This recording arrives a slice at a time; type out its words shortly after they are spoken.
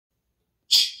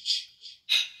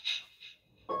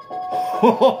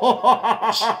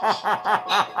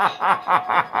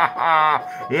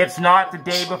It's not the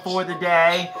day before the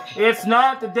day. It's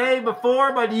not the day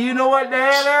before, but do you know what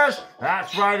day it is?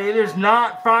 That's right, it is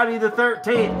not Friday the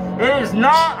 13th. It is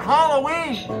not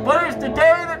Halloween, but it's the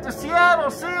day that the Seattle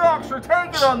Seahawks are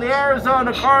taking on the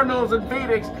Arizona Cardinals in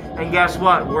Phoenix. And guess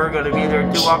what? We're going to be there.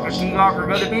 Two-Hawk and T-Hawk are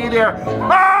going to be there.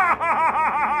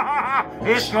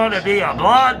 It's going to be a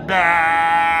bloodbath.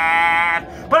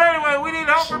 But anyway, we need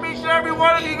help from each and every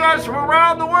one of you guys from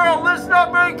around the world. Listen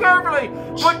up very carefully.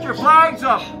 Put your flags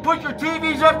up. Put your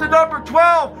TVs up to number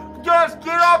 12. Just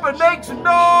get up and make some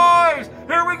noise.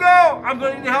 Here we go. I'm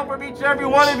going to need help from each and every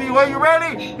one of you. Are you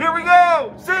ready? Here we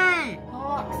go. C.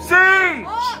 C.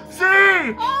 C.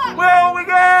 Well, we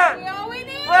got.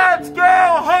 Let's go,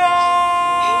 Hawks!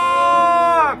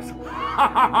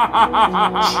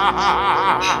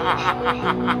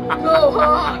 Go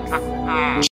Hawks!